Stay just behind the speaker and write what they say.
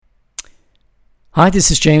Hi,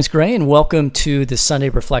 this is James Gray, and welcome to the Sunday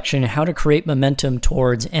Reflection, How to Create Momentum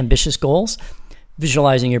Towards Ambitious Goals,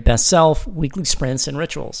 Visualizing Your Best Self, Weekly Sprints, and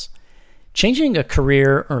Rituals. Changing a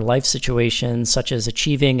career or life situation, such as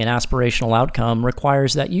achieving an aspirational outcome,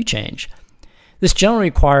 requires that you change. This generally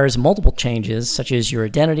requires multiple changes, such as your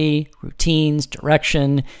identity, routines,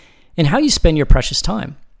 direction, and how you spend your precious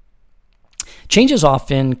time. Change is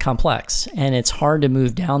often complex, and it's hard to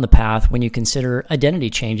move down the path when you consider identity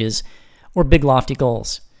changes or big lofty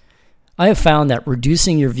goals. I have found that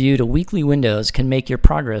reducing your view to weekly windows can make your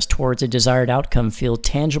progress towards a desired outcome feel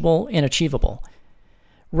tangible and achievable.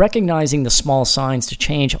 Recognizing the small signs to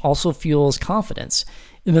change also fuels confidence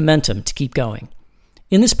and momentum to keep going.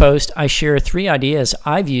 In this post, I share 3 ideas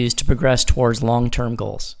I've used to progress towards long-term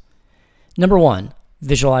goals. Number 1,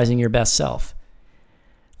 visualizing your best self.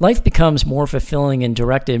 Life becomes more fulfilling and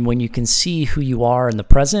directed when you can see who you are in the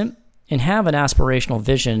present and have an aspirational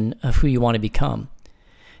vision of who you want to become.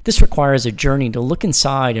 This requires a journey to look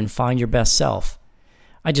inside and find your best self.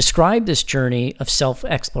 I describe this journey of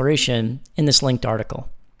self-exploration in this linked article.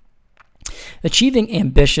 Achieving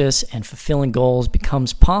ambitious and fulfilling goals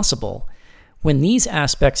becomes possible when these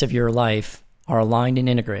aspects of your life are aligned and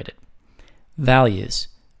integrated. Values,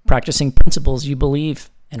 practicing principles you believe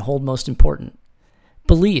and hold most important.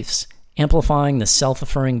 Beliefs, amplifying the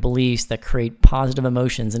self-affirming beliefs that create positive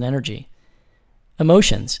emotions and energy.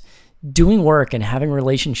 Emotions, doing work and having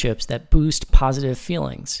relationships that boost positive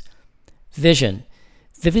feelings. Vision,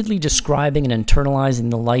 vividly describing and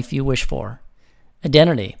internalizing the life you wish for.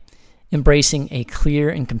 Identity, embracing a clear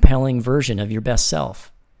and compelling version of your best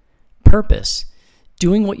self. Purpose,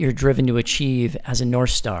 doing what you're driven to achieve as a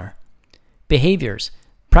North Star. Behaviors,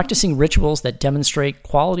 practicing rituals that demonstrate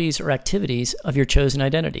qualities or activities of your chosen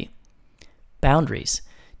identity. Boundaries,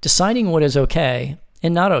 deciding what is okay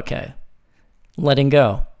and not okay. Letting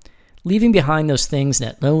go, leaving behind those things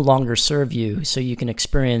that no longer serve you so you can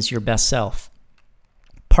experience your best self.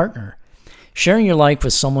 Partner, sharing your life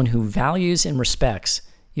with someone who values and respects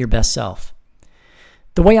your best self.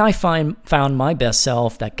 The way I found my best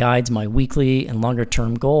self that guides my weekly and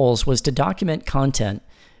longer-term goals was to document content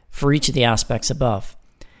for each of the aspects above.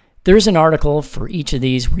 There is an article for each of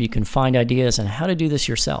these where you can find ideas on how to do this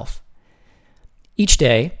yourself. Each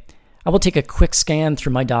day, I will take a quick scan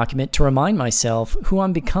through my document to remind myself who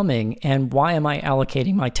I'm becoming and why am I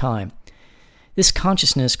allocating my time. This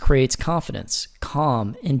consciousness creates confidence,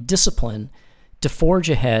 calm, and discipline to forge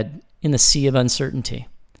ahead in the sea of uncertainty.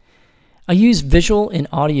 I use visual and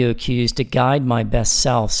audio cues to guide my best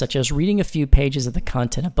self, such as reading a few pages of the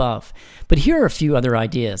content above. But here are a few other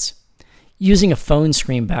ideas. Using a phone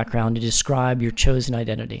screen background to describe your chosen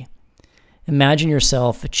identity. Imagine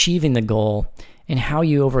yourself achieving the goal and how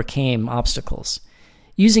you overcame obstacles.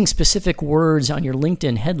 Using specific words on your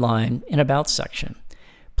LinkedIn headline and About section.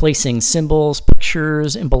 Placing symbols,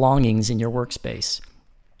 pictures, and belongings in your workspace.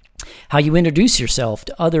 How you introduce yourself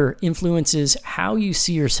to other influences how you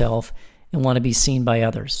see yourself and want to be seen by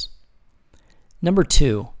others. Number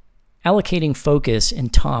 2, allocating focus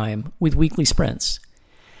and time with weekly sprints.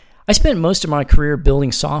 I spent most of my career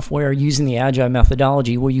building software using the Agile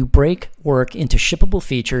methodology where you break work into shippable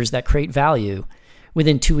features that create value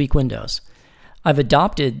within 2-week windows. I've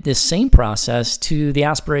adopted this same process to the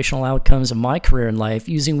aspirational outcomes of my career in life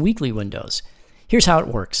using weekly windows. Here's how it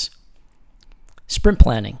works. Sprint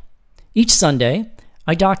planning. Each Sunday,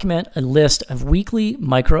 I document a list of weekly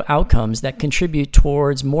micro outcomes that contribute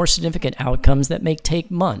towards more significant outcomes that may take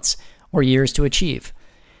months or years to achieve.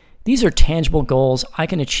 These are tangible goals I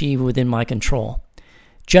can achieve within my control.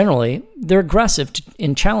 Generally, they're aggressive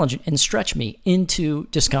and challenge and stretch me into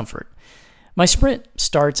discomfort. My sprint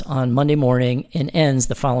starts on Monday morning and ends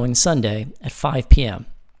the following Sunday at 5 p.m.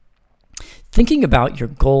 Thinking about your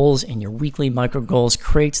goals and your weekly micro goals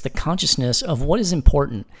creates the consciousness of what is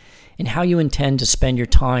important and how you intend to spend your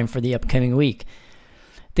time for the upcoming week.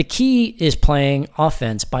 The key is playing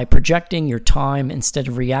offense by projecting your time instead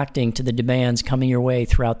of reacting to the demands coming your way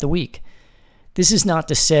throughout the week. This is not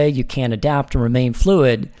to say you can't adapt and remain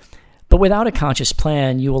fluid, but without a conscious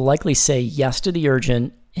plan, you will likely say yes to the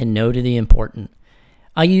urgent and no to the important.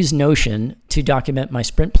 I use Notion to document my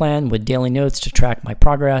sprint plan with daily notes to track my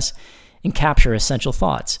progress and capture essential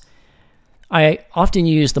thoughts. I often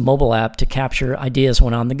use the mobile app to capture ideas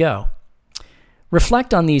when on the go.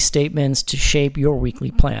 Reflect on these statements to shape your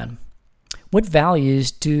weekly plan. What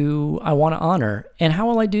values do I want to honor, and how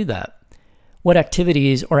will I do that? What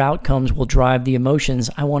activities or outcomes will drive the emotions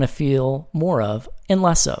I want to feel more of and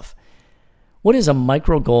less of? What is a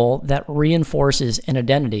micro goal that reinforces an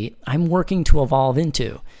identity I'm working to evolve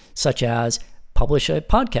into, such as publish a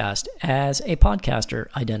podcast as a podcaster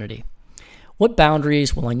identity? What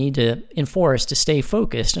boundaries will I need to enforce to stay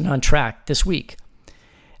focused and on track this week?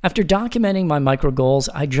 After documenting my micro goals,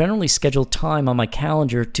 I generally schedule time on my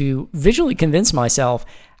calendar to visually convince myself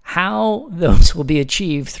how those will be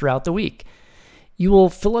achieved throughout the week. You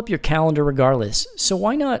will fill up your calendar regardless, so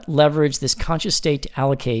why not leverage this conscious state to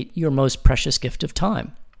allocate your most precious gift of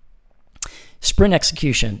time? Sprint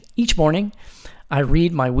execution. Each morning, I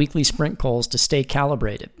read my weekly sprint goals to stay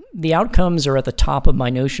calibrated. The outcomes are at the top of my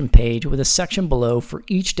Notion page with a section below for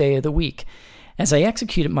each day of the week. As I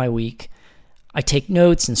execute my week, I take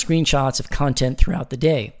notes and screenshots of content throughout the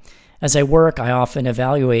day. As I work, I often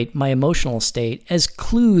evaluate my emotional state as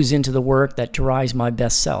clues into the work that drives my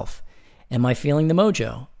best self. Am I feeling the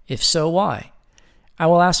mojo? If so, why? I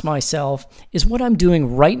will ask myself, is what I'm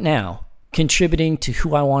doing right now contributing to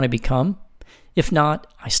who I want to become? If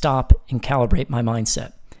not, I stop and calibrate my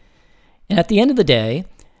mindset. And at the end of the day,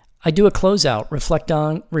 I do a closeout,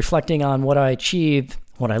 reflecting on what I achieved,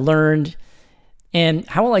 what I learned, and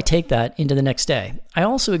how will I take that into the next day. I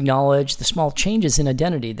also acknowledge the small changes in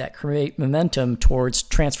identity that create momentum towards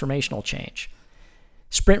transformational change.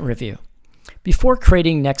 Sprint review. Before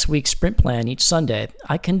creating next week's sprint plan each Sunday,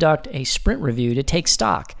 I conduct a sprint review to take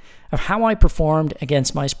stock of how I performed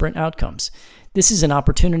against my sprint outcomes. This is an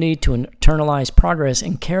opportunity to internalize progress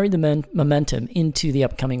and carry the momentum into the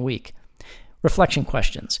upcoming week. Reflection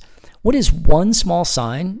questions. What is one small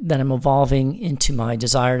sign that I'm evolving into my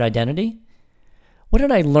desired identity? What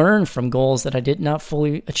did I learn from goals that I did not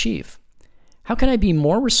fully achieve? How can I be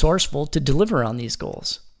more resourceful to deliver on these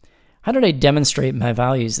goals? How did I demonstrate my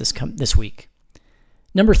values this week?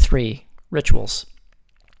 Number 3, rituals.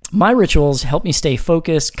 My rituals help me stay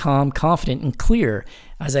focused, calm, confident, and clear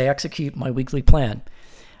as I execute my weekly plan.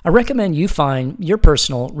 I recommend you find your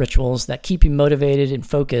personal rituals that keep you motivated and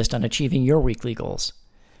focused on achieving your weekly goals.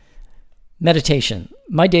 Meditation.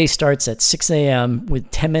 My day starts at 6 a.m. with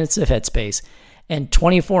 10 minutes of headspace and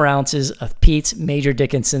 24 ounces of Peet's Major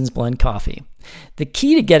Dickinson's blend coffee. The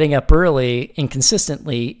key to getting up early and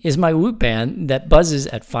consistently is my Whoop band that buzzes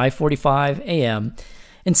at 5:45 a.m.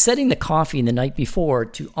 and setting the coffee the night before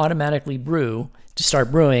to automatically start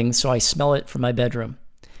brewing so I smell it from my bedroom.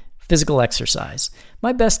 Physical exercise.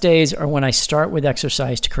 My best days are when I start with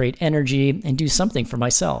exercise to create energy and do something for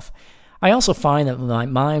myself. I also find that my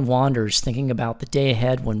mind wanders thinking about the day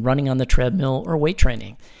ahead when running on the treadmill or weight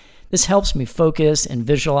training. This helps me focus and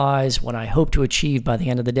visualize what I hope to achieve by the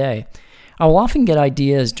end of the day. I will often get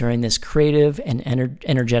ideas during this creative and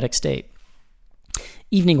energetic state.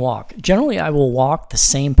 Evening walk. Generally, I will walk the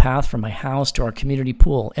same path from my house to our community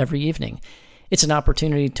pool every evening. It's an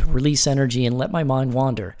opportunity to release energy and let my mind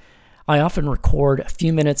wander. I often record a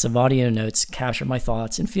few minutes of audio notes to capture my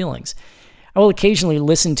thoughts and feelings. I will occasionally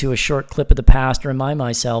listen to a short clip of the past to remind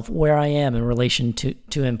myself where I am in relation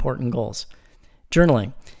to important goals.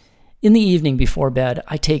 Journaling. In the evening before bed,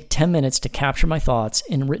 I take 10 minutes to capture my thoughts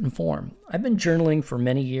in written form. I've been journaling for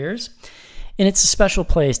many years, and it's a special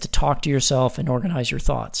place to talk to yourself and organize your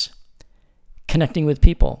thoughts. Connecting with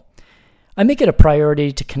people. I make it a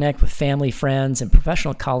priority to connect with family, friends, and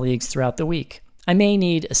professional colleagues throughout the week. I may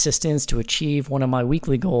need assistance to achieve one of my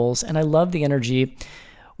weekly goals, and I love the energy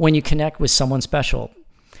when you connect with someone special.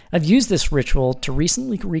 I've used this ritual to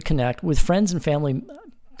recently reconnect with friends and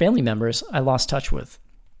family members I lost touch with.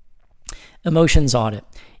 Emotions audit.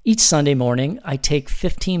 Each Sunday morning, I take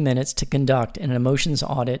 15 minutes to conduct an emotions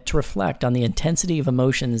audit to reflect on the intensity of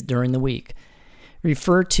emotions during the week.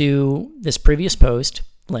 Refer to this previous post,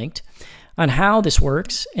 linked, on how this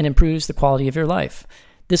works and improves the quality of your life.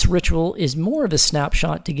 This ritual is more of a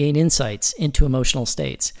snapshot to gain insights into emotional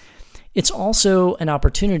states. It's also an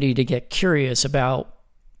opportunity to get curious about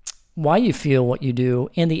why you feel what you do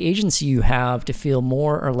and the agency you have to feel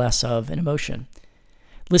more or less of an emotion.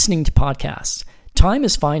 Listening to podcasts. Time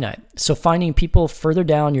is finite, so finding people further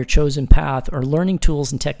down your chosen path or learning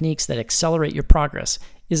tools and techniques that accelerate your progress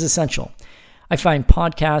is essential. I find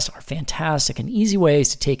podcasts are fantastic and easy ways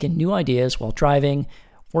to take in new ideas while driving,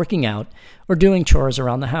 working out, or doing chores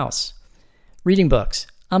around the house. Reading books.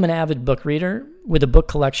 I'm an avid book reader with a book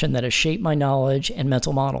collection that has shaped my knowledge and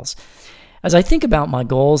mental models. As I think about my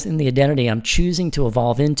goals and the identity I'm choosing to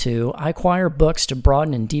evolve into, I acquire books to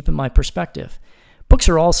broaden and deepen my perspective. Books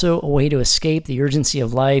are also a way to escape the urgency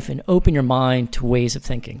of life and open your mind to ways of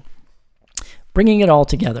thinking. Bringing it all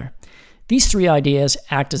together. These 3 ideas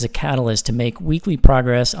act as a catalyst to make weekly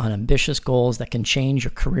progress on ambitious goals that can change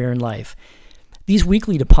your career and life. These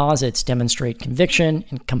weekly deposits demonstrate conviction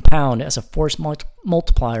and compound as a force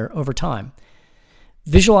multiplier over time.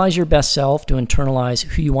 Visualize your best self to internalize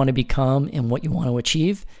who you want to become and what you want to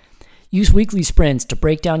achieve. Use weekly sprints to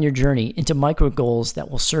break down your journey into micro goals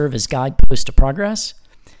that will serve as guideposts to progress.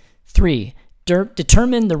 3.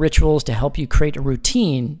 Determine the rituals to help you create a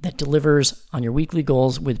routine that delivers on your weekly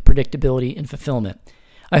goals with predictability and fulfillment.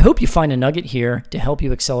 I hope you find a nugget here to help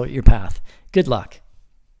you accelerate your path. Good luck.